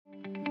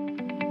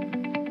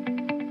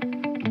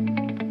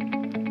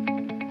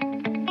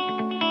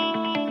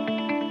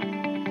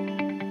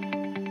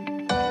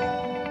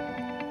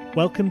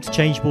Welcome to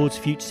Changeboard's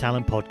Future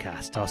Talent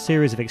Podcast, our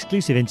series of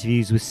exclusive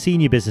interviews with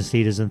senior business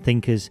leaders and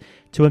thinkers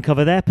to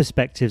uncover their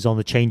perspectives on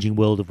the changing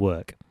world of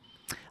work.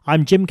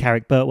 I'm Jim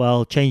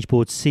Carrick-Birtwell,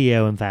 Changeboard's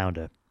CEO and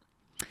founder.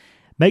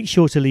 Make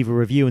sure to leave a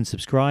review and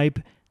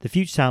subscribe. The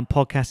Future Talent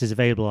Podcast is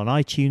available on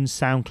iTunes,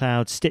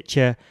 SoundCloud,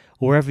 Stitcher,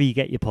 or wherever you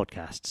get your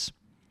podcasts.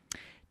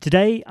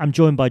 Today, I'm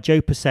joined by Jo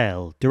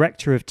Pursaill,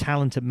 Director of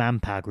Talent at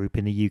Manpower Group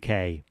in the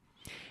UK.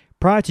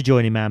 Prior to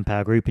joining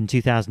Manpower Group in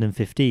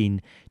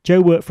 2015,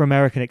 Jo worked for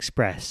American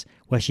Express,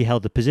 where she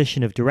held the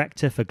position of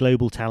Director for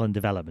Global Talent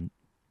Development.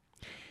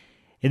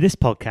 In this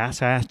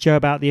podcast, I asked Jo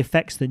about the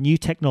effects that new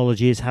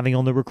technology is having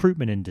on the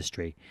recruitment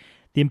industry,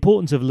 the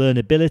importance of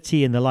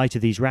learnability in the light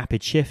of these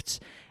rapid shifts,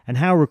 and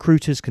how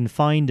recruiters can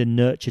find and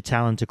nurture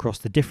talent across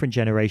the different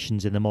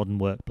generations in the modern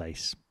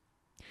workplace.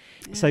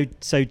 Yeah.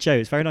 So Jo,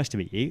 it's very nice to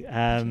meet you.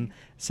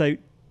 So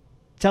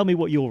tell me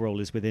what your role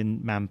is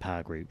within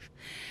Manpower Group.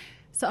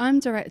 So I'm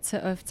Director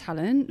of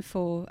Talent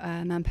for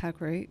Manpower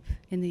Group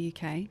in the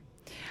UK.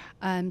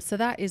 So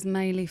that is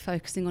mainly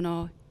focusing on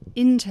our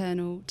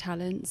internal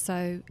talent,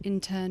 so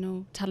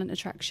internal talent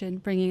attraction,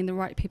 bringing in the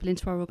right people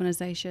into our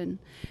organisation,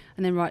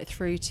 and then right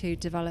through to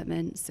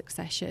development,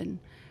 succession,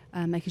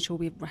 making sure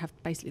we have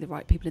basically the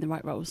right people in the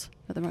right roles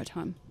at the right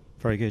time.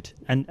 Very good.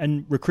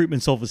 And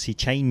recruitment's obviously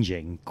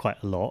changing quite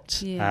a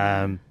lot,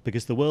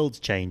 because the world's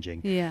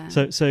changing. Yeah.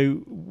 So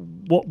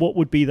what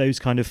would be those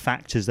kind of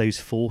factors, those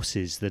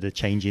forces that are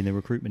changing the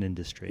recruitment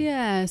industry?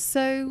 Yeah.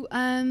 So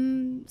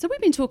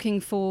we've been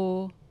talking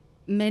for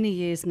many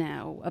years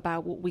now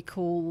about what we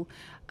call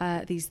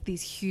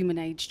these human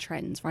age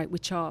trends, right,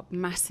 which are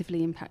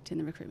massively impacting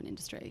the recruitment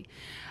industry,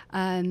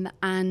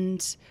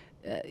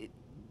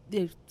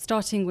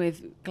 starting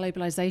with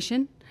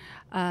globalization.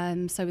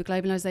 So with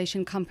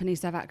globalization,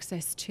 companies have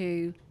access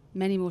to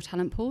many more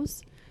talent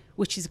pools,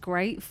 which is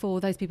great for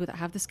those people that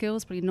have the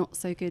skills, but not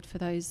so good for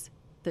those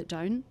that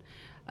don't.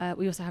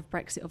 We also have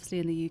Brexit, obviously,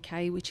 in the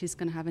UK, which is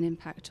going to have an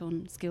impact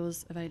on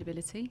skills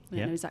availability. We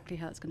don't know exactly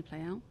how that's going to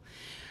play out.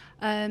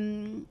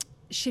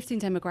 Shifting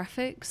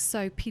demographics,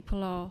 so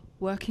people are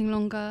working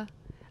longer,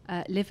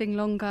 living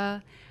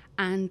longer,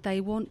 and they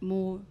want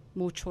more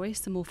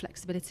choice and more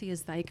flexibility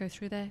as they go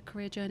through their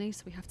career journey,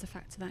 so we have to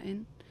factor that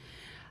in.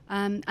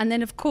 And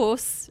then, of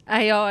course,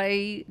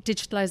 AI,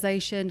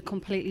 digitalisation,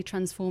 completely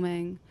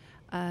transforming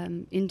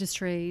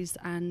industries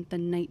and the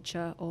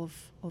nature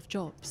of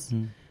jobs.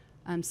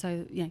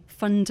 So,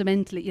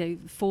 fundamentally,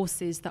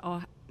 forces that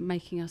are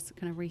making us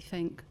kind of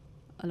rethink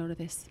a lot of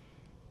this.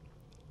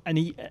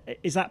 And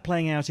is that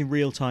playing out in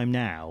real time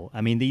now?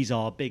 I mean, these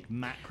are big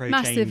macro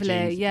Massively,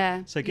 changes.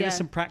 yeah. So give us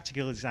some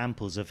practical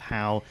examples of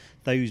how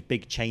those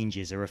big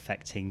changes are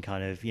affecting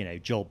kind of,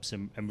 jobs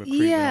and recruitment on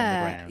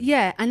the ground.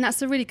 Yeah, and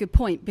that's a really good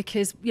point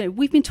because,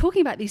 we've been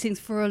talking about these things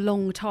for a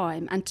long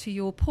time. And to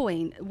your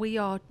point, we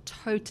are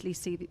totally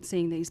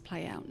seeing these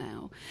play out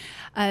now.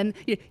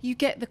 You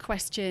get the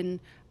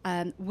question,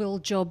 will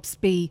jobs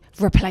be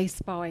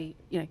replaced by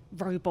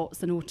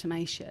robots and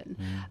automation?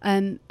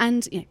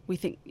 And we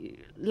think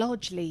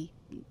largely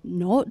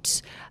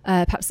not.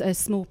 Perhaps a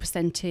small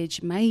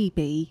percentage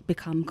maybe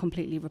become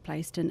completely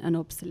replaced and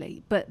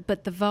obsolete,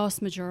 but the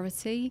vast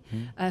majority,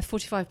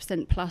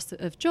 45% plus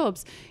of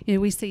jobs,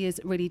 we see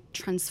as really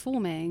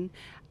transforming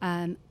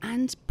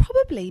and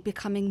probably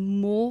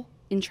becoming more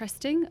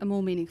interesting and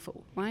more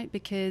meaningful, right?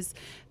 Because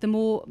the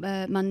more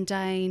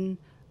mundane,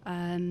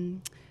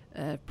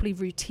 probably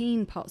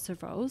routine parts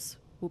of roles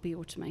will be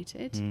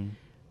automated,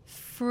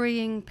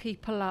 freeing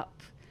people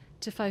up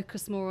to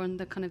focus more on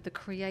the kind of the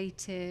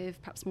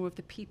creative, perhaps more of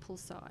the people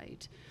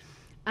side.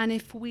 And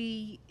if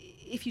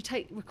you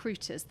take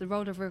recruiters, the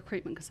role of a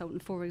recruitment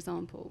consultant, for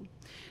example,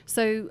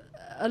 so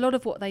a lot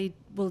of what they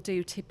will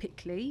do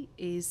typically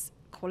is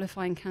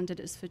qualifying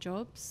candidates for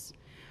jobs,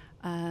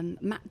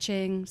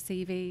 matching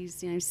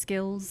CVs,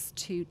 skills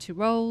to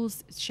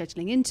roles,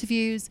 scheduling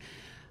interviews.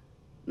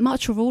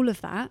 Much of all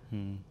of that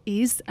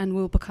is and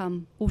will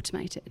become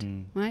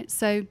automated, right?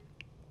 So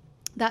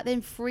that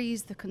then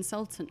frees the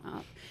consultant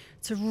up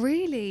to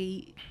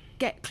really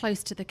get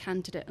close to the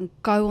candidate and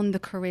go on the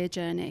career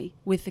journey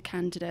with the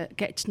candidate,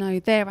 get to know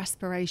their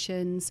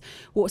aspirations,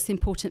 what's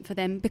important for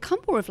them, become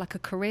more of like a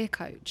career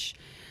coach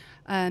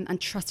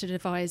and trusted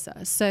advisor.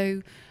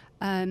 So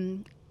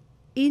in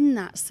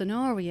that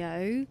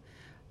scenario,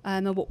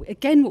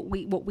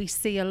 what we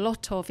see a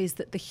lot of is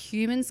that the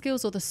human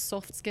skills or the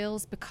soft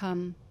skills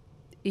become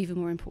even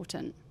more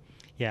important.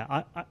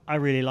 Yeah, I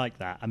really like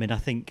that. I mean, I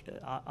think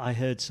I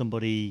heard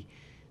somebody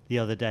the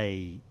other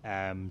day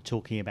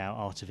talking about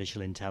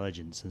artificial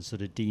intelligence and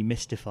sort of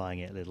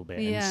demystifying it a little bit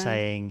and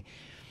saying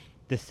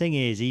the thing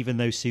is, even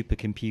though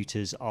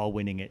supercomputers are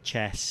winning at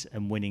chess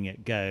and winning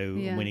at Go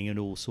and winning at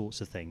all sorts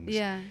of things,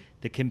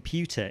 the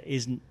computer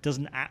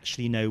doesn't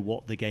actually know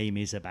what the game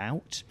is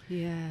about.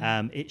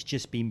 It's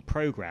just been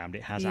programmed.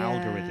 It has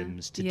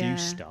algorithms to do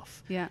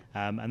stuff.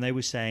 And they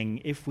were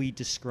saying if we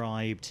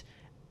described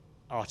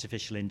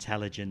artificial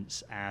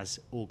intelligence as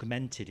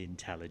augmented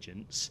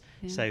intelligence,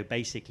 so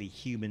basically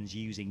humans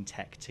using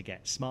tech to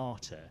get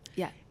smarter,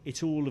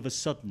 it's all of a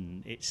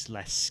sudden it's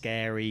less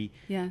scary,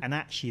 and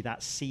actually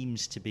that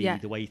seems to be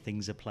the way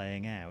things are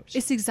playing out.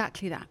 It's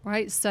exactly that,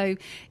 right? So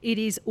it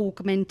is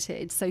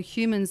augmented, so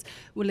humans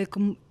will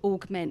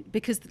augment,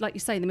 because like you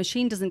say, the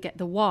machine doesn't get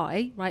the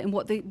why, right? And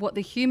what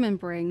the human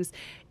brings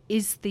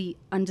is the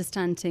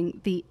understanding,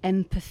 the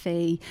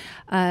empathy,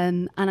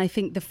 and I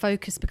think the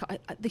focus, because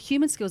the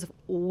human skills have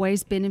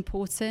always been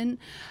important,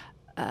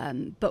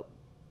 but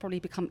probably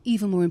become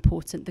even more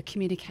important, the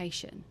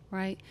communication,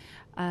 right?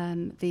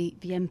 The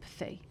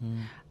empathy,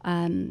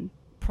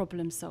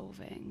 problem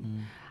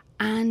solving.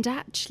 And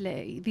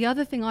actually, the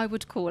other thing I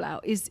would call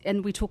out is,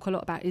 and we talk a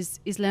lot about, is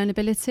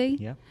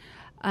learnability.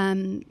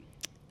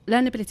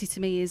 Learnability to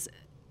me is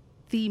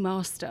the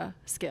master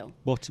skill.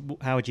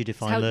 How would you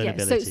define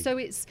learnability? So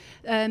it's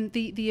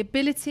the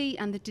ability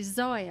and the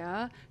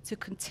desire to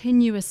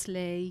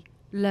continuously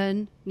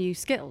learn new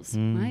skills,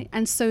 right?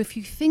 And so if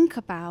you think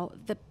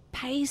about the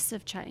pace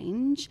of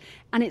change,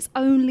 and it's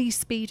only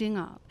speeding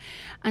up,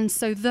 and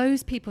so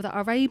those people that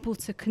are able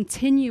to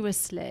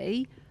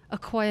continuously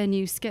acquire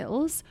new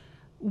skills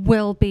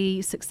will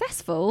be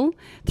successful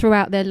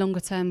throughout their longer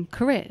term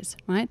careers,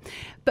 right?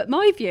 But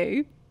my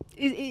view,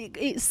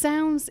 it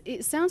sounds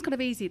kind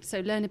of easy.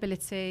 So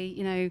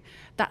learnability,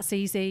 that's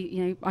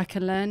easy. I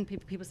can learn.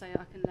 People say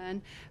I can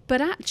learn, but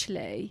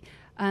actually,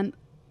 I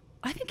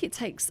think it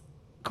takes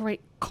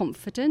great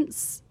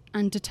confidence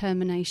and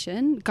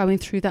determination going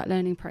through that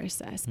learning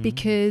process,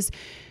 because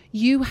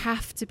you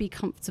have to be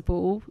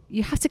comfortable.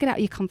 You have to get out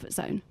of your comfort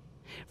zone,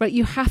 right?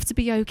 You have to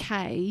be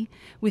okay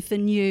with the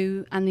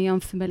new and the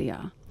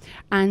unfamiliar,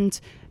 and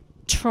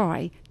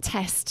try,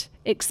 test,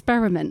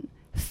 experiment,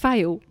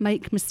 fail,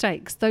 make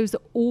mistakes. Those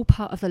are all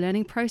part of the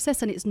learning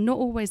process, and it's not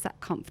always that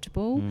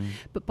comfortable,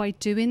 but by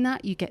doing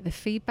that you get the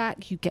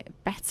feedback, you get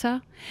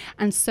better.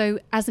 And so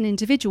as an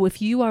individual,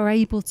 if you are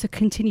able to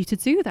continue to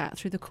do that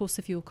through the course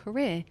of your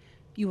career,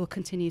 you will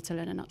continue to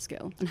learn and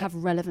upskill and have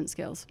relevant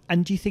skills.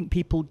 And do you think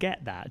people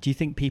get that? Do you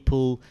think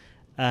people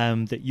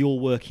that you're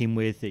working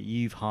with, that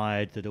you've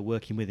hired, that are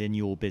working within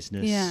your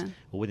business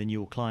or within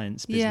your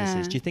clients'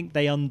 businesses, do you think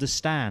they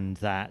understand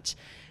that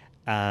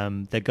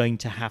they're going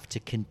to have to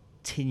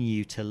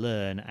continue to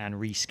learn and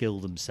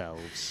reskill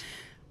themselves?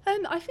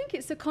 I think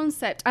it's a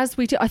concept, as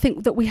we do. I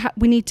think that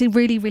we need to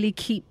really, really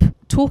keep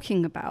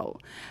talking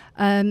about,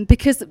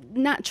 because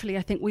naturally,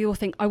 I think we all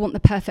think, I want the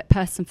perfect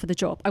person for the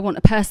job. I want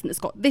a person that's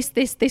got this,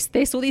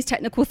 all these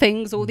technical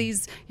things, all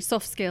these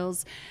soft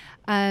skills.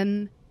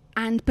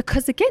 And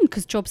because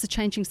jobs are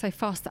changing so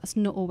fast, that's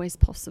not always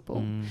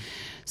possible.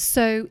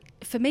 So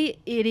for me,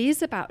 it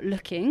is about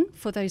looking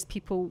for those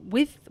people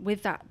with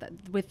that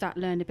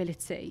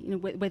learnability.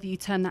 Whether you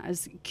term that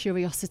as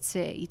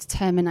curiosity,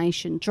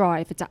 determination,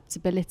 drive,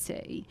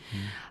 adaptability.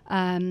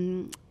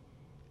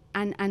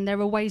 And there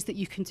are ways that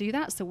you can do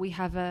that. So we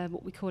have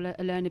what we call a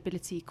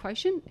learnability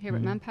quotient here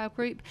at Manpower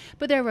Group.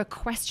 But there are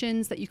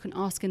questions that you can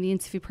ask in the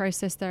interview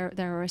process. There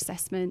are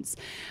assessments.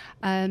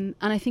 And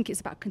I think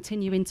it's about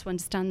continuing to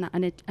understand that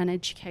and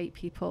educate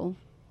people.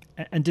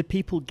 And do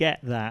people get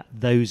that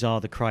those are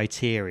the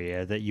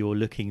criteria that you're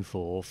looking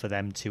for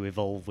them to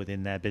evolve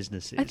within their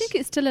businesses? I think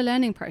it's still a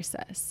learning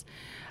process.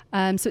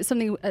 So it's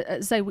something,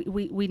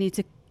 we need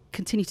to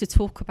continue to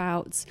talk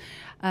about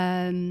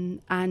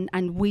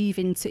and weave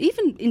into,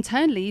 even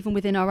internally, even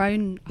within our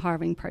own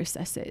hiring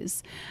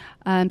processes.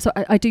 So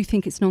I do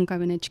think it's an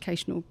ongoing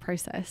educational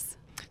process.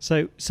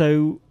 So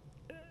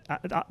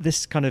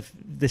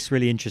this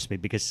really interests me,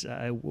 because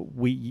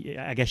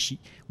I guess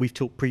we've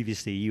talked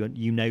previously.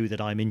 You know that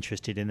I'm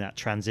interested in that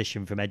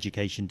transition from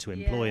education to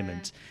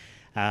employment,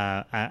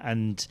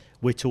 and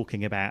we're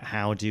talking about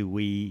how do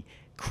we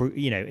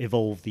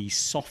evolve these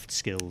soft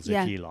skills,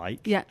 if you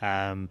like,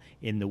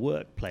 in the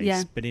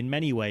workplace. But in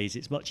many ways,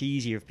 it's much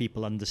easier if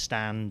people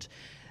understand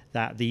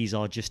that these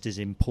are just as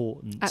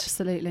important.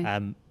 Absolutely.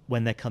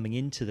 When they're coming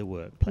into the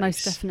workplace.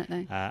 Most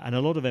definitely. And a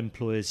lot of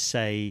employers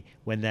say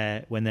when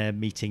they're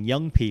meeting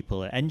young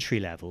people at entry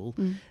level,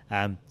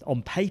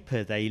 on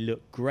paper they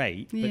look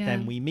great, but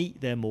then we meet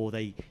them or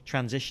they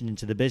transition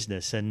into the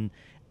business and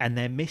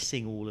they're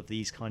missing all of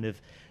these kind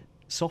of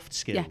soft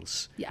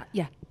skills.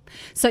 Yeah.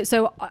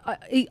 So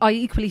I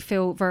equally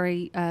feel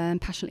very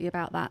passionately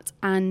about that.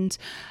 And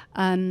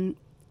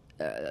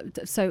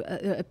so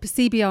a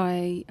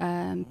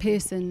CBI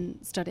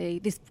Pearson study,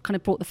 this kind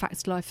of brought the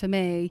facts to life for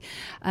me,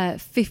 said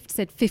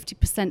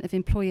 50% of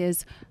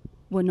employers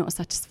were not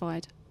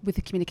satisfied with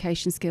the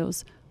communication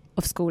skills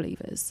of school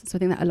leavers. So I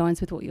think that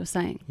aligns with what you're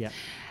saying. Yeah.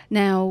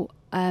 Now,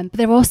 but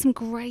there are some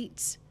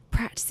great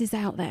practices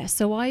out there.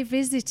 So I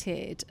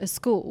visited a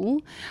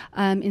school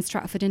in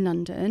Stratford in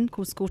London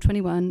called School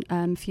 21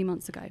 a few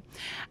months ago,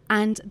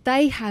 and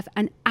they have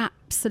an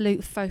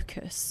absolute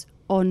focus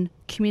on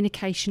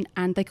communication,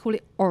 and they call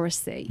it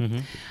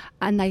oracy.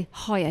 And they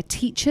hire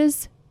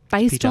teachers,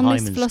 based Peter on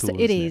this Hyman's philosophy.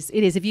 school,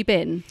 It is. Have you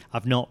been?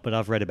 I've not, but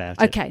I've read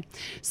about it. Okay.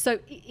 So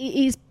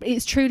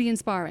it's truly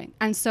inspiring.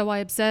 And so I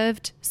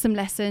observed some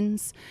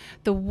lessons,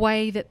 the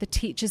way that the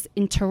teachers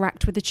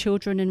interact with the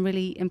children and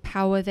really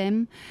empower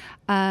them.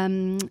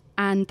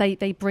 And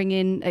they bring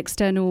in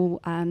external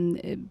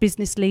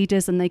business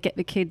leaders, and they get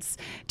the kids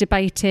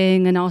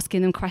debating and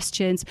asking them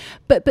questions.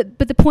 But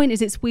the point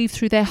is, it's weaved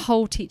through their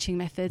whole teaching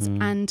methods,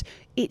 and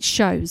it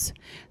shows.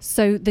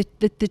 So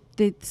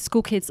the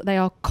school kids, they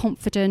are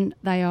confident,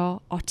 they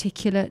are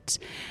articulate.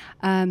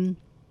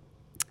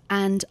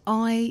 And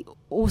I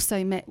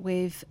also met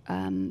with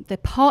their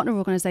partner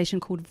organisation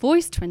called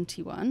Voice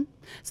 21.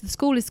 So the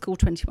school is School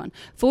 21.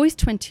 Voice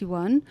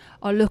 21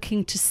 are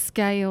looking to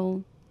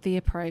scale the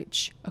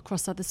approach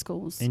across other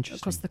schools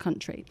across the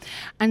country.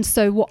 And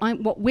so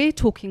what we're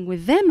talking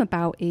with them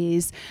about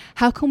is,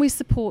 how can we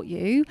support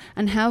you,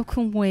 and how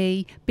can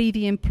we be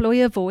the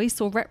employer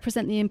voice or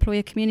represent the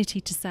employer community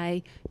to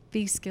say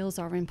these skills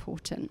are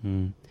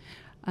important.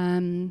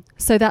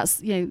 So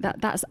that's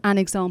that's an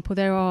example.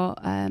 There are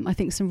I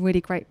think some really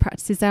great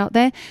practices out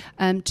there.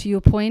 To your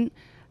point,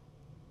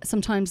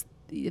 sometimes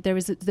there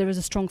is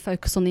a strong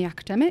focus on the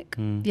academic.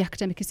 The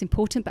academic is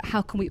important, but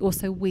how can we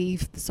also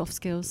weave the soft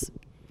skills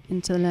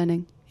into the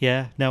learning?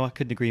 Yeah, no, I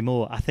couldn't agree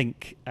more. I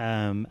think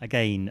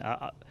again,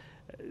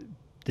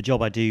 the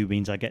job I do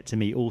means I get to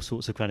meet all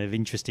sorts of kind of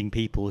interesting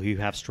people who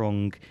have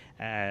strong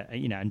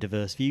and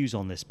diverse views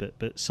on this,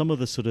 but some of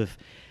the sort of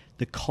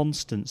the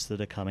constants that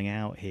are coming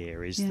out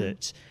here is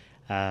that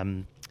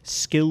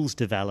skills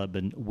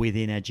development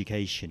within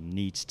education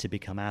needs to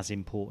become as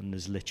important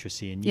as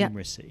literacy and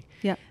numeracy.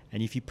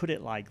 And if you put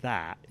it like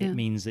that, it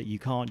means that you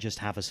can't just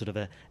have a sort of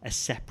a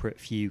separate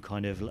few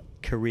kind of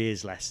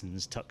careers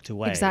lessons tucked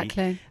away.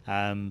 Exactly.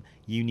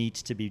 You need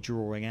to be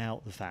drawing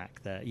out the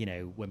fact that,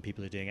 when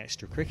people are doing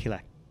extracurricular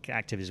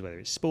activities, whether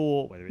it's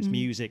sport, whether it's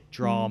music,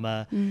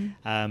 drama,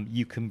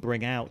 you can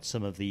bring out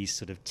some of these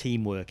sort of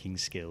team working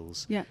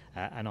skills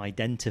and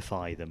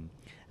identify them.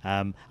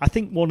 I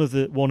think one of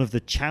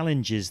the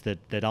challenges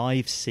that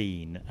I've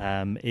seen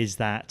is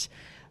that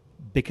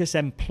because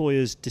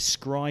employers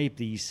describe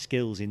these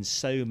skills in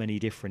so many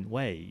different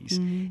ways,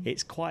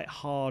 it's quite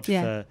hard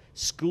for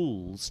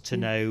schools to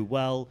know,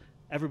 well,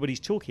 everybody's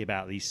talking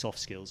about these soft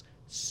skills,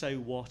 so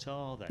what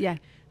are they?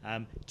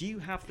 Do you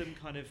have them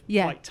kind of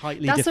quite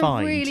tightly defined? That's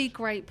a really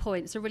great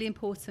point. It's a really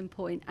important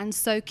point. And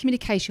so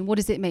communication, what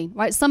does it mean?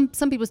 Right? Some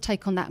people's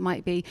take on that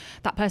might be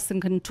that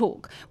person can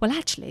talk. Well,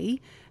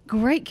 actually,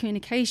 great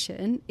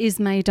communication is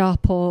made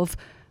up of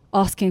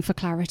asking for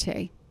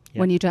clarity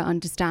when you don't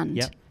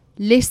understand,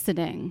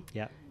 listening.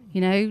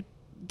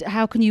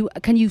 How can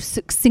you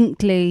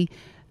succinctly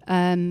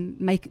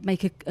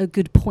make a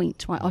good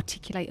point, right?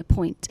 Articulate a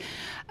point.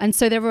 And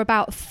so there are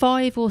about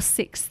 5 or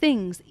 6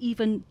 things,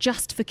 even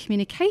just for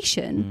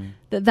communication,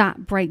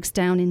 that breaks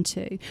down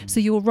into. So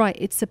you're right,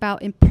 it's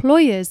about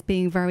employers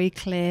being very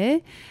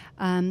clear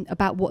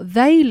about what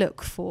they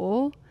look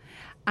for,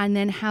 and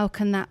then how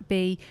can that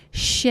be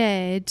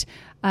shared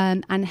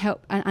and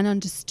help and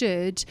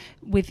understood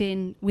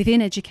within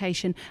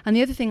education. And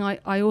the other thing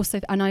I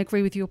also, and I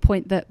agree with your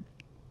point, that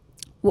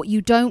what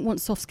you don't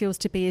want soft skills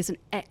to be is an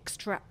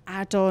extra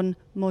add-on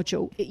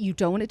module. You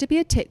don't want it to be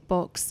a tick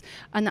box,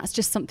 and that's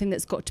just something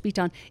that's got to be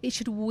done. It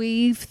should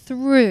weave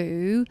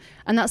through,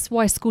 and that's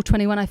why School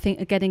 21, I think,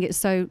 are getting it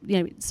so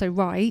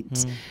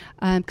right,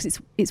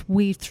 because it's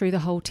weaved through the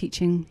whole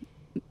teaching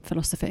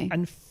philosophy.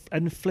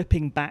 And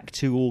flipping back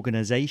to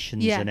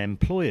organisations and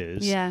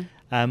employers,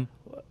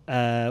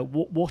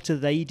 what are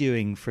they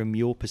doing from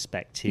your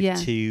perspective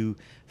to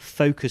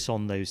focus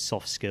on those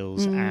soft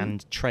skills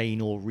and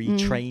train or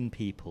retrain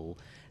people,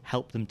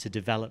 help them to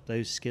develop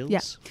those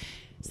skills?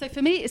 So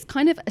for me, it's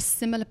kind of a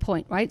similar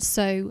point, right?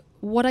 So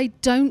what I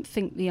don't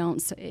think the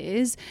answer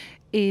is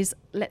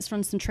let's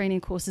run some training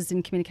courses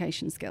in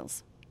communication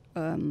skills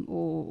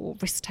or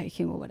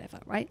risk-taking or whatever,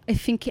 right? I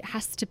think it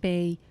has to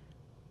be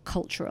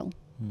cultural.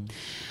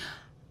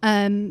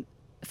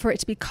 For it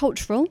to be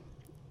cultural,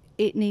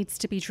 it needs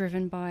to be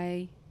driven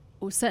by,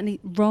 or certainly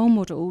role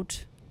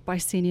modelled by,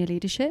 senior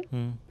leadership.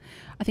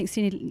 I think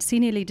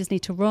senior leaders need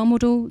to role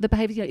model the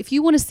behaviour. If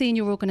you want to see in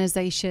your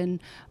organisation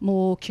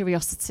more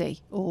curiosity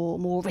or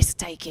more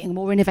risk-taking,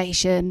 more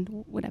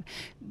innovation, whatever,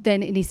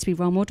 then it needs to be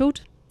role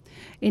modelled.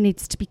 It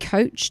needs to be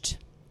coached.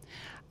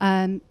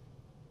 You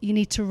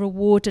need to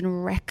reward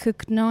and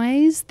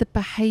recognise the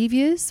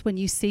behaviours when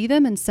you see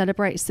them and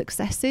celebrate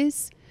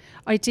successes.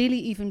 Ideally,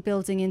 even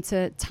building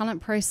into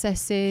talent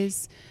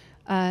processes,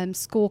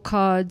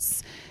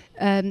 scorecards.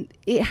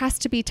 It has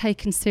to be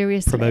taken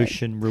seriously.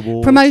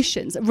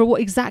 Promotions,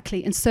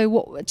 exactly. And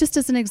so, just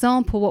as an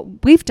example,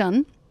 what we've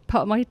done,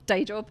 part of my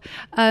day job,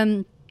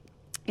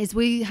 is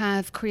we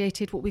have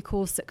created what we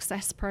call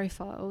success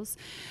profiles,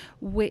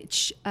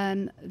 which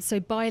so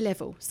by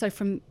level, so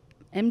from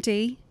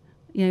MD,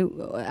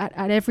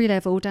 at every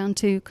level down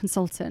to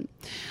consultant.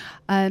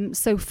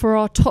 So for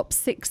our top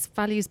 6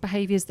 values,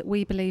 behaviours that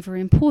we believe are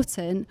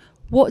important,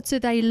 what do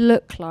they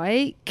look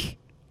like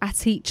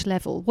at each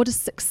level? What does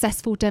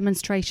successful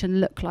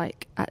demonstration look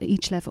like at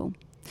each level?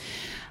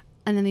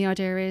 And then the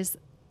idea is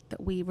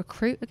that we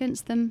recruit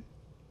against them,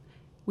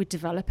 we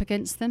develop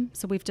against them.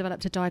 So we've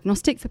developed a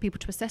diagnostic for people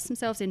to assess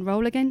themselves,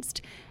 enroll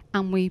against,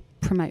 and we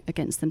promote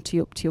against them, to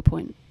your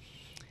point.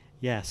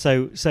 Yeah,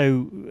 so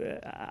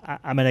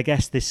I mean, I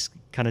guess this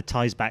kind of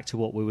ties back to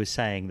what we were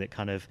saying, that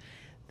kind of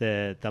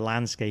the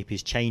landscape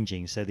is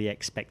changing, so the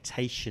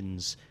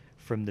expectations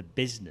from the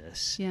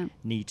business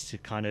need to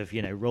kind of,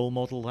 role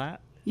model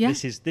that. Yeah.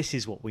 This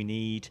is what we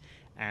need,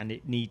 and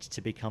it needs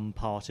to become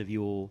part of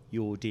your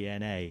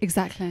DNA.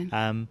 Exactly.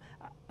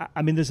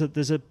 I mean,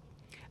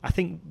 I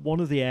think one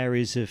of the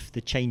areas of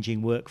the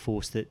changing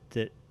workforce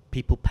that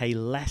people pay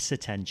less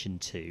attention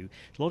to,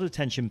 a lot of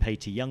attention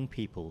paid to young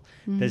people.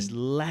 There's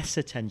less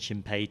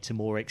attention paid to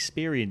more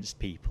experienced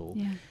people,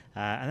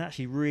 and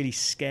actually really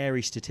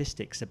scary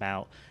statistics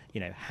about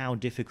how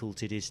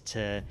difficult it is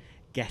to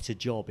get a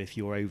job if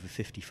you're over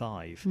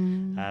 55.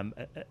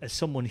 As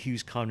someone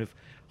who's kind of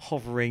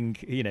hovering,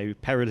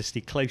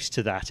 perilously close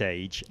to that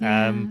age,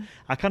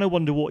 I kind of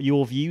wonder what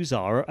your views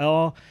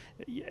are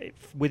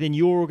within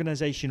your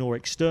organisation or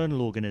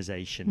external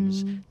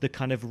organisations, the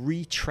kind of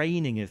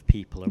retraining of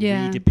people and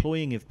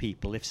redeploying of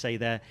people if, say,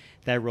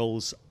 their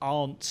roles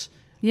aren't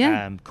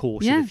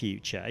core to the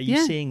future. Are you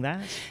seeing that?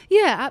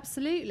 Yeah,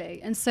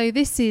 absolutely. And so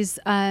this is,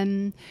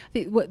 again,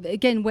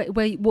 where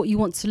what you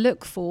want to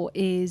look for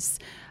is,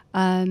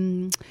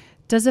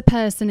 does a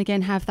person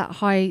again have that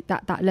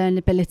that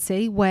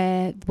learnability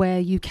where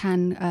you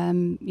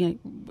can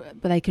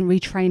where they can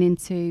retrain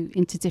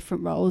into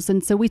different roles?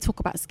 And so we talk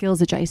about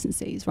skills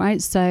adjacencies,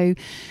 right? So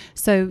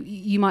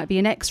you might be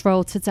an X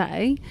role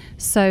today.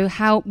 So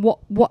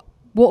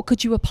what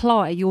could you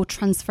apply your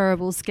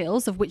transferable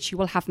skills, of which you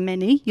will have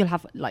many? You'll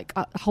have like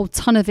a whole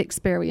ton of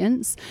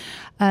experience.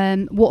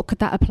 What could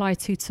that apply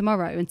to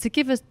tomorrow? And to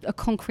give us a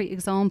concrete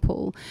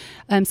example,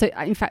 so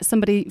in fact,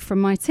 somebody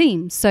from my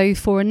team, so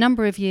for a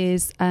number of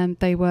years,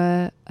 they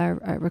were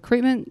a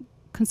recruitment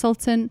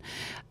consultant,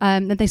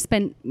 and they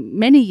spent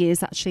many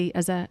years actually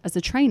as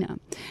a trainer.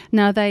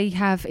 Now they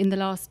have, in the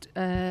last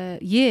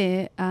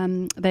year,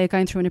 they are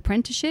going through an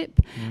apprenticeship,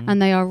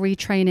 and they are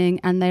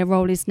retraining, and their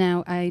role is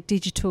now a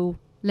digital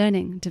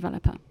learning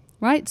developer,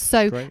 right?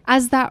 So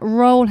as that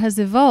role has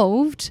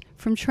evolved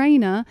from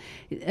trainer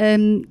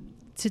to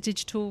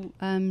digital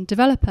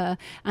developer,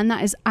 and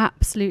that is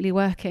absolutely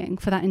working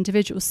for that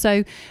individual.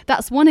 So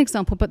that's one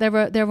example, but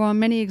there are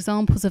many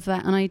examples of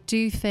that, and I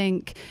do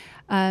think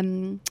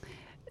I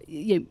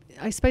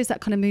suppose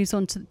that kind of moves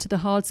on to the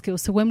hard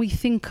skills. So when we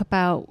think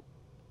about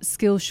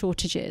skill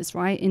shortages,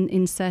 right,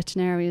 in certain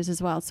areas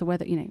as well, so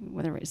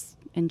whether it's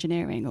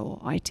engineering or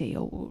IT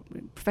or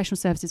professional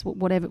services,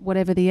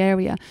 whatever the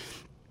area,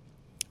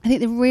 I think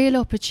the real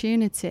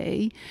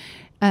opportunity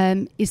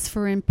is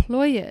for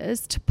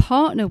employers to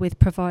partner with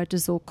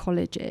providers or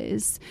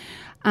colleges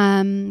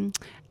and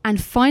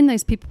find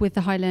those people with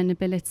the high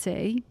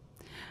learnability,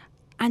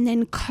 and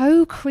then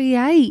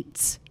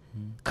co-create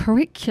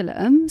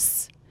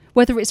curriculums,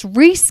 whether it's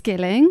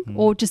reskilling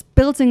or just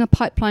building a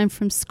pipeline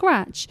from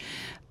scratch,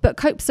 but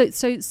so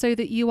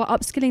that you are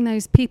upskilling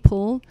those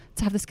people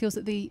to have the skills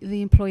that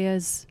the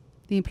employers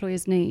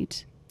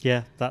need.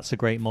 Yeah, that's a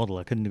great model.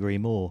 I couldn't agree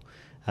more.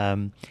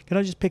 Can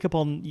I just pick up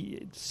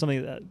on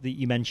something that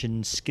you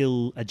mentioned,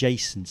 skill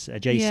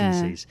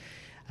adjacencies,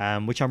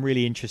 which I'm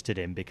really interested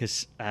in,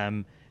 because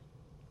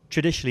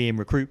traditionally in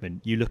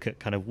recruitment, you look at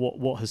kind of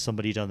what has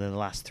somebody done in the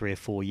last 3 or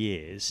 4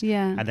 years,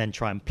 and then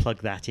try and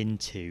plug that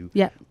into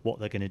what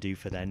they're going to do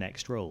for their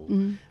next role.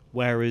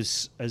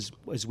 Whereas, as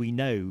we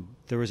know,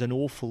 there is an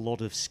awful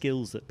lot of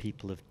skills that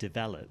people have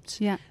developed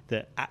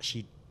that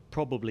actually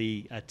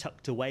probably are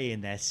tucked away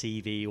in their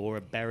CV or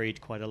are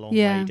buried quite a long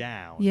way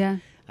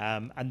down.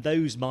 And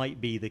those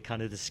might be the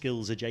kind of the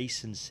skills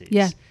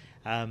adjacencies.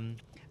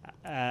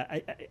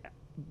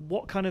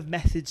 What kind of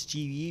methods do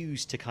you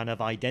use to kind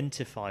of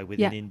identify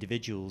within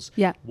individuals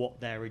what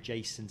their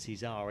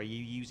adjacencies are? Are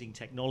you using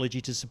technology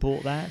to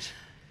support that?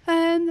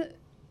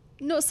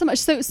 Not so much.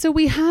 So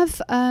we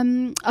have,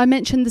 I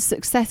mentioned the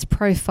success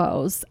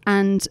profiles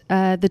and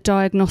the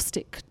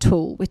diagnostic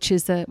tool, which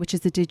is a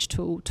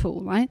digital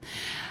tool, right?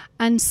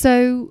 And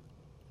so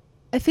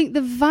I think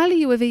the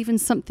value of even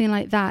something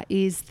like that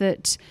is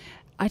that,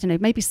 I don't know,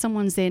 maybe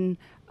someone's in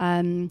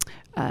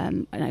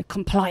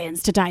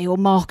compliance today or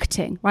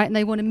marketing, right? And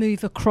they want to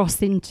move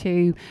across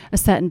into a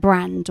certain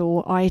brand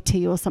or IT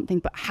or something,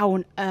 but how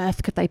on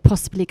earth could they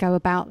possibly go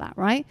about that,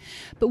 right?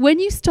 But when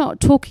you start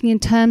talking in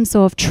terms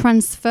of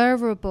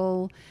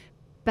transferable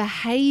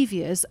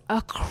behaviors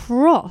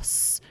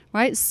across,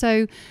 right?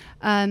 So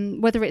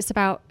whether it's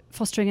about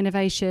fostering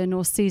innovation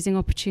or seizing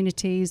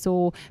opportunities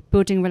or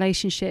building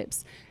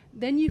relationships,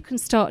 then you can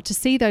start to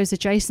see those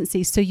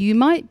adjacencies. So you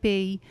might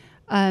be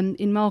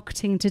in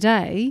marketing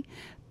today,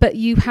 but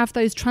you have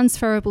those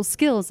transferable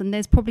skills, and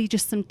there's probably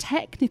just some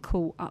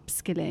technical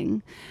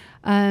upskilling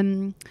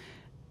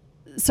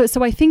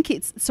So I think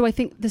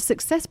the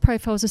success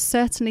profiles are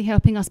certainly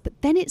helping us, but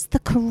then it's the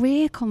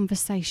career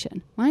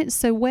conversation, right?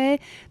 So where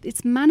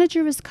it's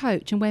manager as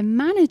coach, and where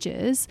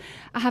managers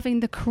are having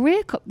the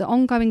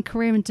ongoing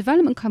career and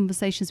development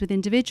conversations with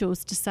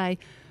individuals to say,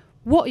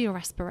 what are your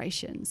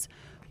aspirations?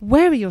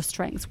 Where are your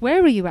strengths?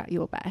 Where are you at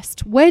your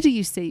best? Where do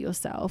you see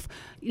yourself?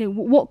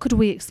 What could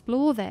we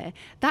explore there?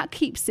 That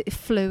keeps it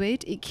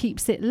fluid. It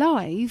keeps it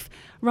live,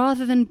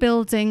 rather than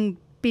building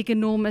big,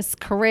 enormous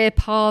career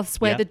paths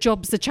where the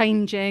jobs are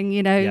changing,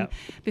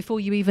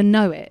 before you even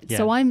know it. Yeah.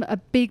 So I'm a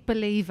big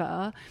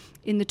believer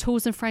in the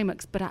tools and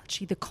frameworks, but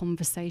actually the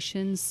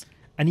conversations.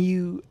 And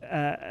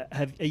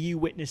are you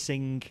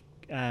witnessing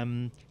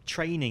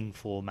training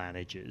for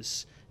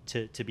managers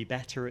to be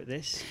better at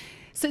this?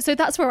 So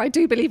that's where I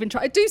do believe in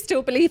I do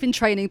still believe in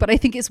training, but I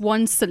think it's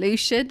one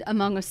solution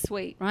among a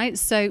suite, right?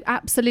 So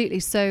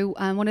absolutely. So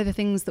one of the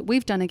things that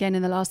we've done again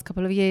in the last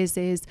couple of years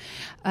is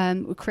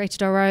we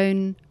created our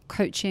own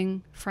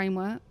coaching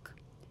framework,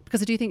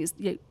 because I do think it's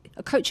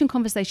a coaching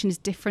conversation is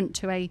different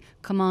to a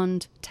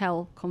command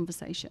tell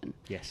conversation.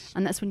 Yes.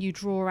 And that's when you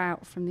draw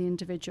out from the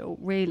individual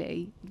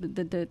really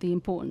the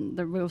important,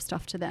 the real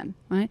stuff to them,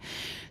 right?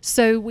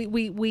 So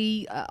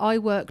I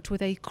worked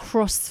with a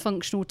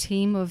cross-functional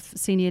team of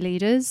senior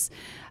leaders,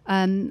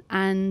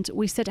 and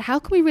we said, how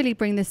can we really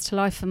bring this to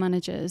life for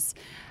managers?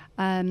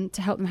 To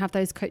help them have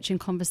those coaching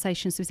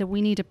conversations. So we said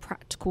we need a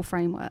practical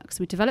framework.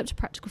 So we developed a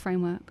practical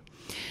framework,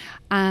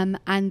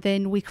 and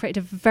then we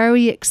created a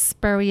very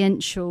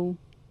experiential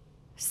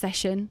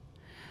session,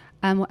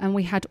 and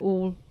we had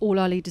all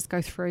our leaders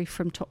go through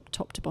from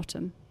top to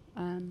bottom,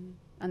 and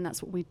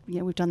that's what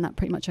we've done that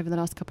pretty much over the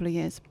last couple of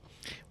years.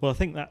 Well, I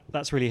think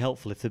that's really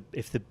helpful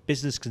if the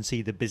business can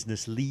see the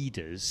business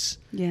leaders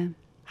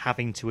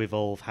having to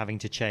evolve, having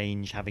to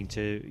change, having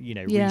to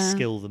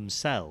reskill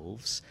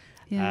themselves.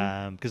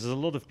 Because there's a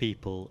lot of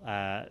people,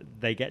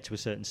 they get to a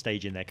certain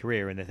stage in their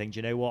career and they think, do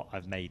you know what,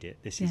 I've made it,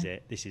 this is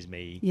it, this is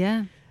me.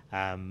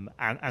 And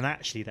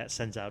actually that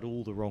sends out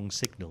all the wrong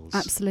signals.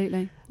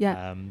 Absolutely.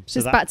 So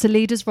it's back to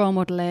leaders role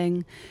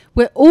modelling.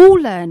 We're all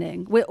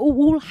learning. We're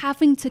all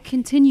having to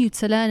continue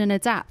to learn and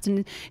adapt.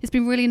 And it's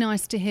been really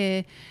nice to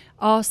hear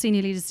our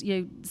senior leaders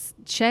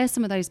share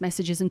some of those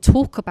messages and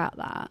talk about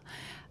that.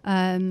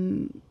 I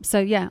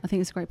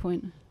think it's a great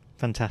point.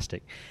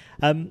 Fantastic.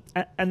 And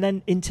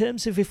then in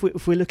terms of if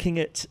we're looking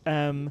at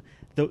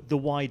the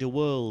wider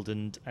world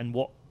and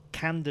what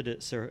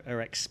candidates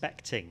are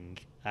expecting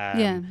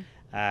and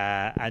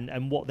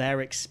what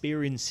their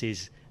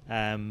experiences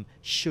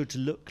should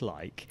look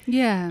like,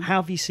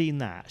 how have you seen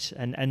that?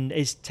 And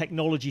is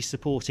technology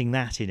supporting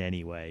that in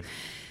any way?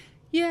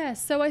 Yeah,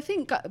 so I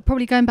think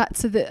probably going back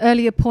to the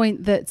earlier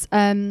point that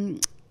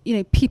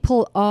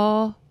people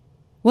are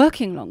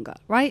working longer,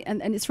 right?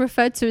 And it's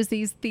referred to as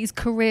these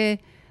career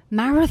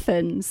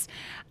marathons.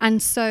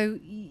 And so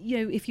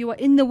if you are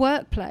in the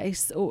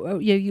workplace or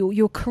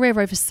your career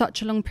over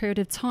such a long period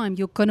of time,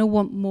 you're going to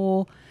want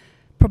more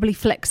probably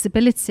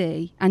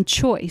flexibility and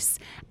choice,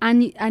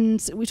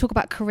 and we talk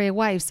about career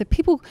waves. So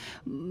people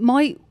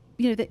might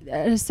at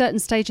a certain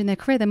stage in their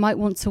career they might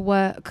want to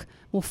work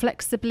more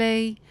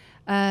flexibly.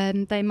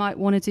 They might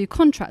want to do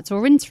contracts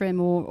or interim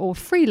or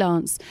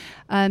freelance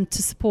to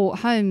support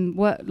home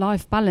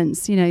work-life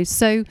balance.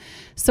 So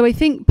I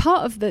think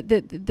part of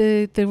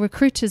the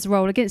recruiter's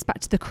role, again, it's back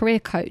to the career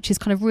coach, is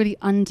kind of really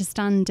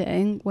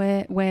understanding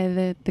where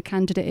the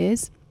candidate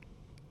is.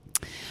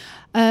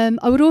 I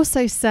would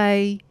also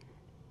say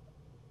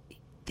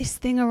this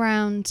thing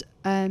around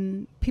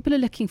people are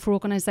looking for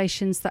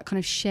organisations that kind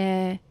of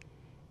share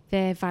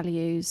their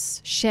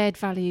values, shared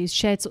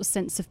sort of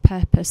sense of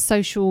purpose,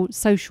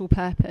 social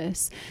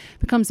purpose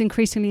becomes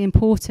increasingly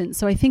important.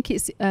 So I think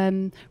it's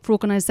for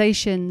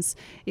organisations,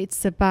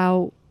 it's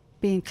about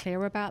being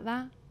clear about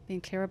that,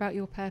 being clear about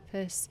your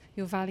purpose,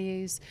 your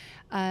values,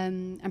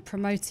 and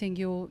promoting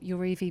your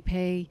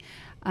EVP,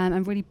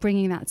 and really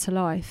bringing that to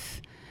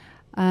life.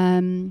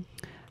 And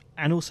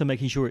also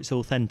making sure it's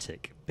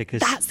authentic,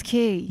 because that's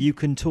key. You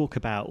can talk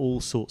about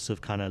all sorts of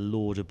kind of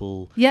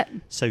laudable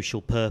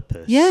social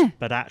purpose,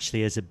 but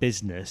actually as a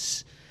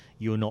business,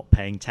 you're not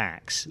paying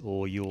tax,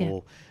 or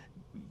you're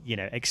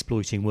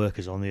exploiting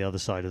workers on the other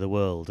side of the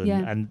world.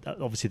 And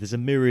obviously there's a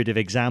myriad of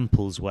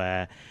examples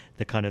where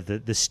the kind of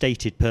the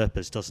stated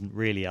purpose doesn't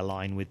really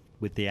align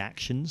with the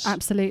actions.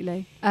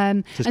 Absolutely.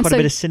 So there's quite a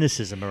bit of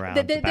cynicism around.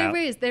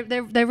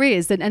 There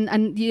is.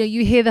 And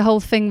you hear the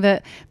whole thing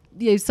that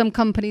some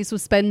companies will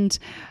spend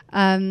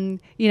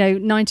 95%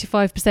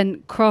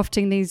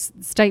 crafting these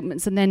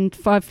statements and then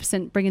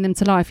 5% bringing them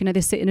to life.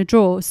 They sit in a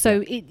drawer.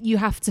 So you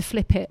have to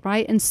flip it,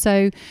 right? And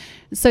so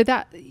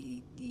that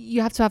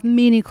you have to have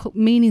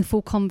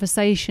meaningful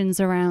conversations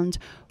around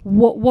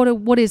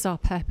what is our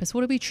purpose?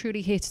 What are we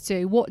truly here to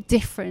do? What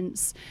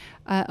difference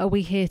are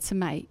we here to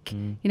make?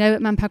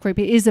 At Manpower Group,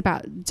 it is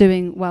about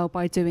doing well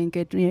by doing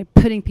good,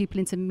 putting people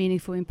into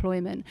meaningful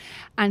employment.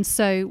 And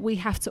so we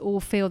have to all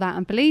feel that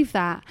and believe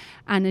that.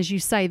 And as you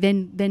say,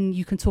 then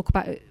you can talk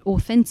about it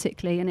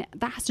authentically, and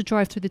that has to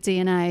drive through the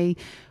DNA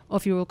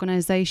of your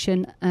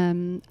organisation,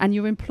 and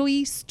your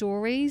employee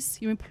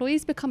stories. Your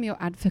employees become your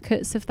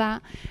advocates of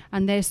that,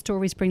 and their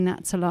stories bring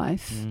that to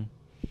life.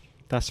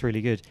 That's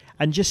really good.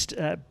 And just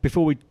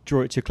before we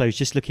draw it to a close,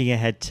 just looking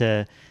ahead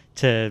to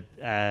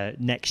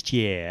next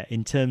year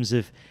in terms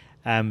of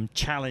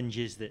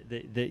challenges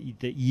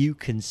that you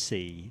can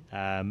see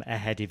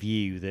ahead of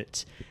you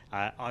that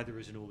either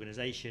as an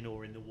organisation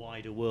or in the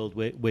wider world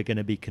we're going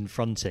to be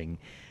confronting.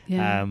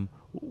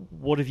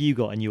 What have you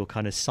got in your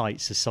kind of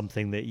sights as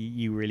something that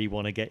you really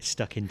want to get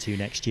stuck into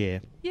next year?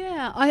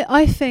 Yeah,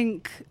 I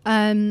think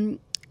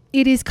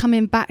it is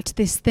coming back to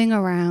this thing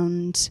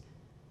around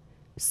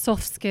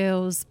soft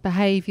skills,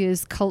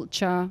 behaviours,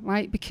 culture,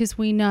 right? Because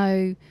we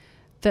know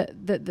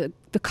that the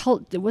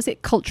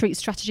culture eats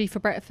strategy for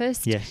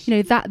breakfast. Yes.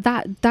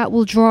 That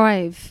will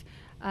drive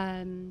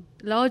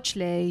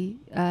largely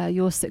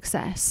your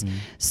success.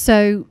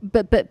 So,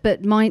 but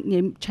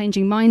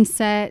changing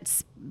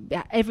mindsets,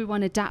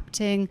 everyone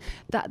adapting.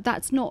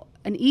 That's not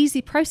an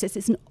easy process.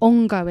 It's an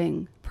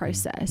ongoing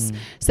process.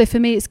 So for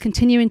me, it's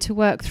continuing to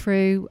work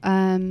through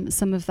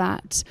some of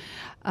that.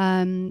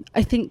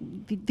 I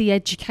think the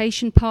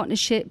education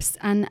partnerships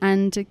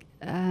and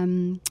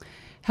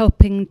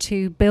helping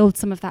to build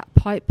some of that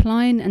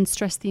pipeline and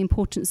stress the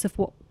importance of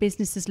what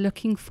business is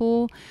looking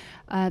for.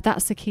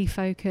 That's a key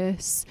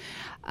focus.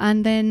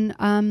 And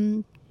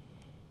then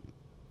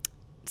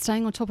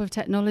staying on top of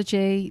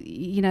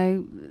technology,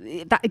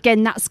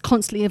 that's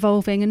constantly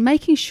evolving, and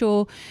making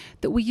sure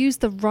that we use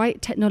the right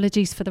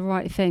technologies for the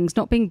right things,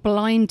 not being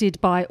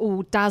dazzled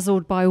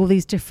by all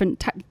these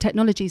different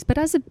technologies. But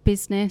as a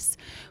business,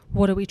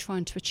 what are we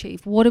trying to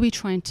achieve? What are we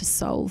trying to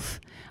solve?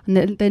 And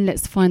then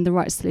let's find the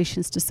right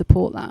solutions to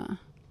support that.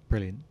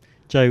 Brilliant.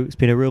 Jo, it's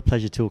been a real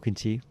pleasure talking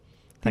to you.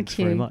 Thanks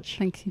very much.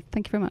 Thank you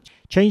very much.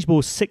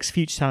 Changeboard's 6th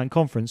Future Talent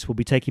Conference will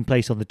be taking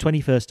place on the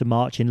 21st of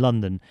March in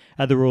London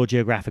at the Royal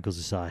Geographical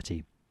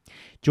Society.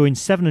 Join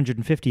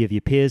 750 of your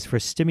peers for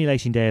a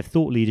stimulating day of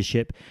thought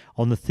leadership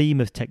on the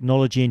theme of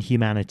technology and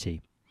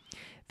humanity.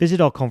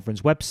 Visit our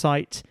conference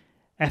website,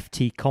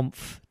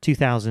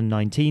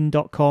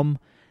 ftconf2019.com.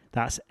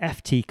 That's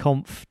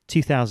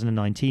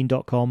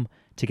ftconf2019.com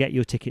to get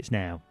your tickets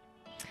now.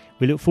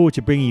 We look forward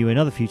to bringing you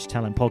another Future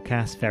Talent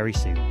podcast very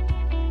soon.